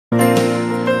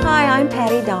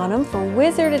Patty Donham for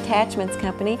Wizard Attachments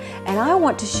Company, and I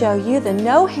want to show you the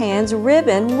No Hands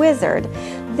Ribbon Wizard.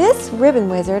 This ribbon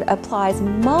wizard applies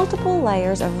multiple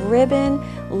layers of ribbon,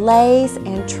 lace,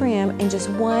 and trim in just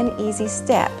one easy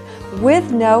step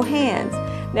with no hands.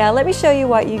 Now let me show you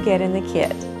what you get in the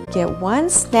kit. Get one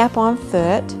snap-on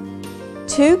foot,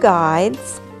 two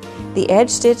guides, the edge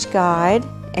stitch guide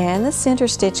and the center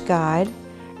stitch guide,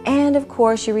 and of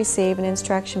course you receive an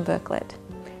instruction booklet.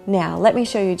 Now let me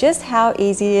show you just how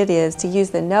easy it is to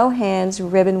use the No Hands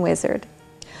Ribbon Wizard.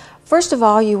 First of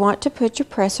all, you want to put your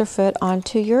presser foot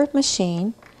onto your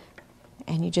machine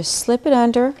and you just slip it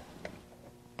under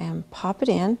and pop it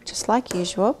in just like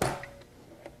usual.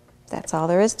 That's all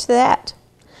there is to that.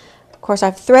 Of course,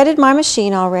 I've threaded my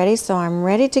machine already, so I'm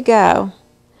ready to go.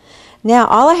 Now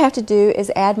all I have to do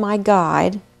is add my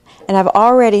guide, and I've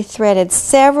already threaded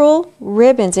several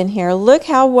ribbons in here. Look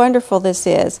how wonderful this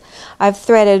is. I've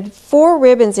threaded 4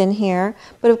 ribbons in here,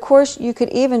 but of course you could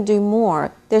even do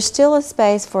more. There's still a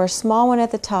space for a small one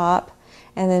at the top,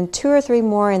 and then 2 or 3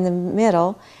 more in the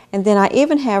middle, and then I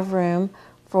even have room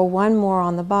for 1 more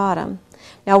on the bottom.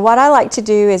 Now what I like to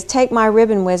do is take my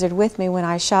ribbon wizard with me when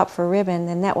I shop for ribbon,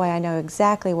 and that way I know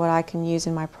exactly what I can use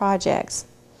in my projects.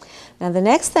 Now the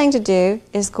next thing to do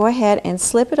is go ahead and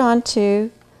slip it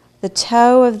onto the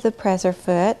toe of the presser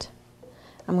foot.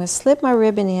 I'm going to slip my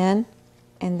ribbon in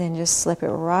and then just slip it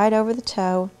right over the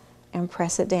toe and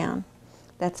press it down.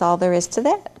 That's all there is to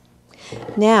that.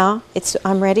 Now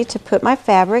I'm ready to put my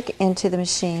fabric into the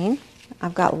machine.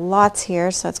 I've got lots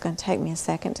here, so it's going to take me a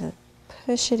second to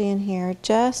push it in here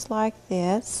just like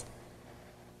this.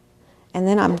 And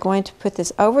then I'm going to put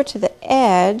this over to the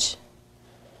edge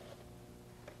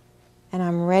and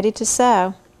I'm ready to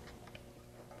sew.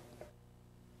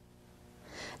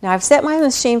 Now I've set my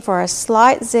machine for a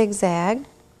slight zigzag.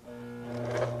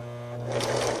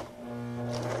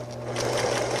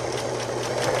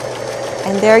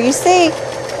 And there you see,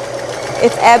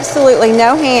 it's absolutely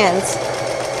no hands.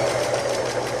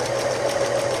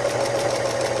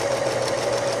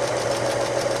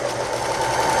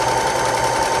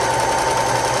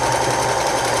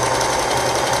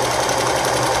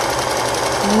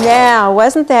 Now,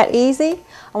 wasn't that easy?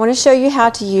 I want to show you how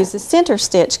to use the center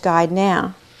stitch guide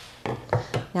now.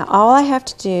 Now all I have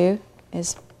to do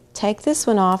is take this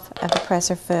one off of the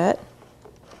presser foot,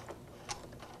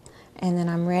 and then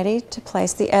I'm ready to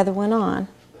place the other one on.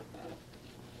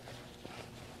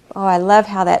 Oh, I love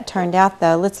how that turned out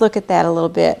though. Let's look at that a little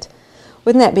bit.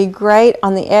 Wouldn't that be great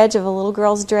on the edge of a little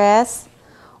girl's dress,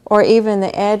 or even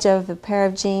the edge of a pair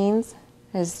of jeans?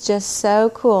 It's just so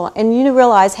cool. And you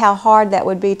realize how hard that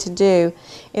would be to do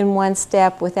in one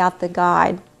step without the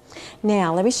guide.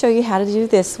 Now let me show you how to do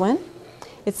this one.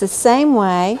 It's the same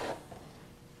way,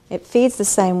 it feeds the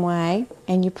same way,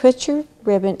 and you put your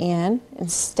ribbon in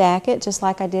and stack it just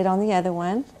like I did on the other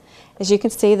one. As you can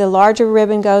see, the larger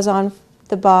ribbon goes on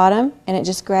the bottom and it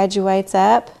just graduates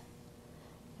up.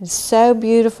 It's so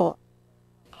beautiful.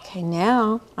 Okay,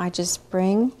 now I just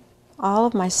bring all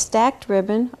of my stacked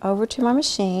ribbon over to my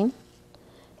machine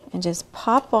and just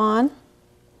pop on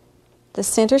the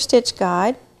center stitch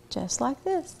guide just like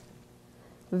this.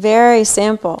 Very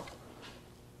simple.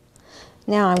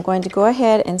 Now I'm going to go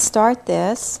ahead and start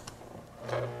this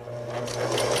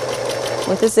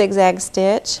with a zigzag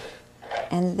stitch,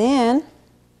 and then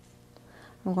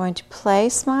I'm going to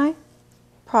place my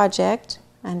project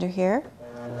under here,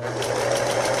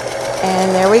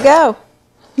 and there we go.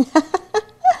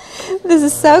 This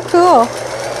is so cool.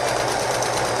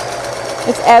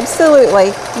 It's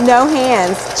absolutely no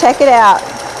hands. Check it out.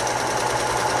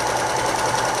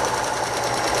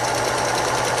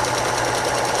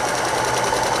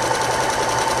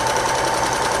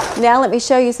 Now let me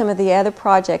show you some of the other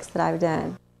projects that I've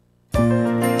done.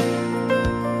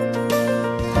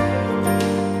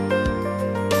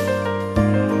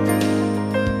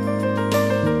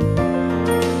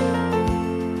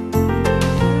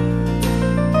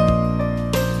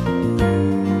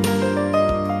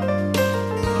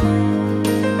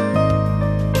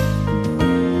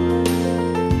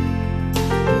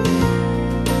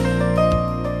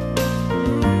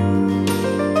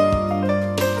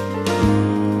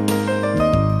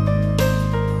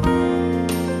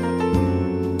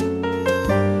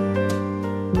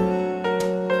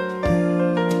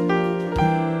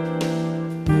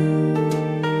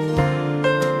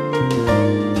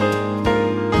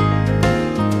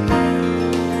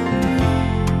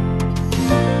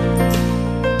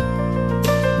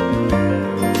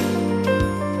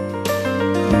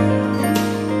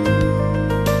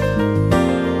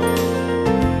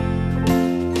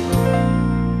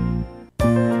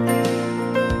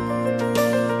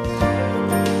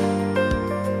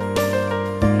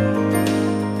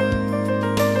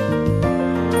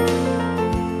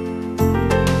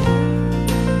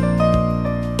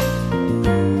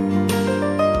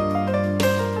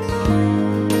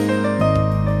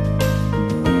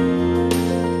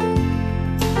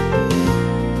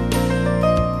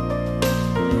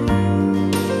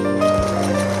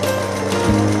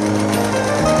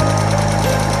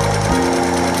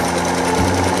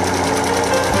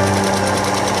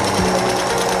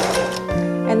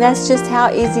 And that's just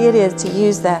how easy it is to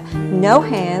use the No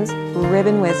Hands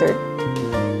Ribbon Wizard.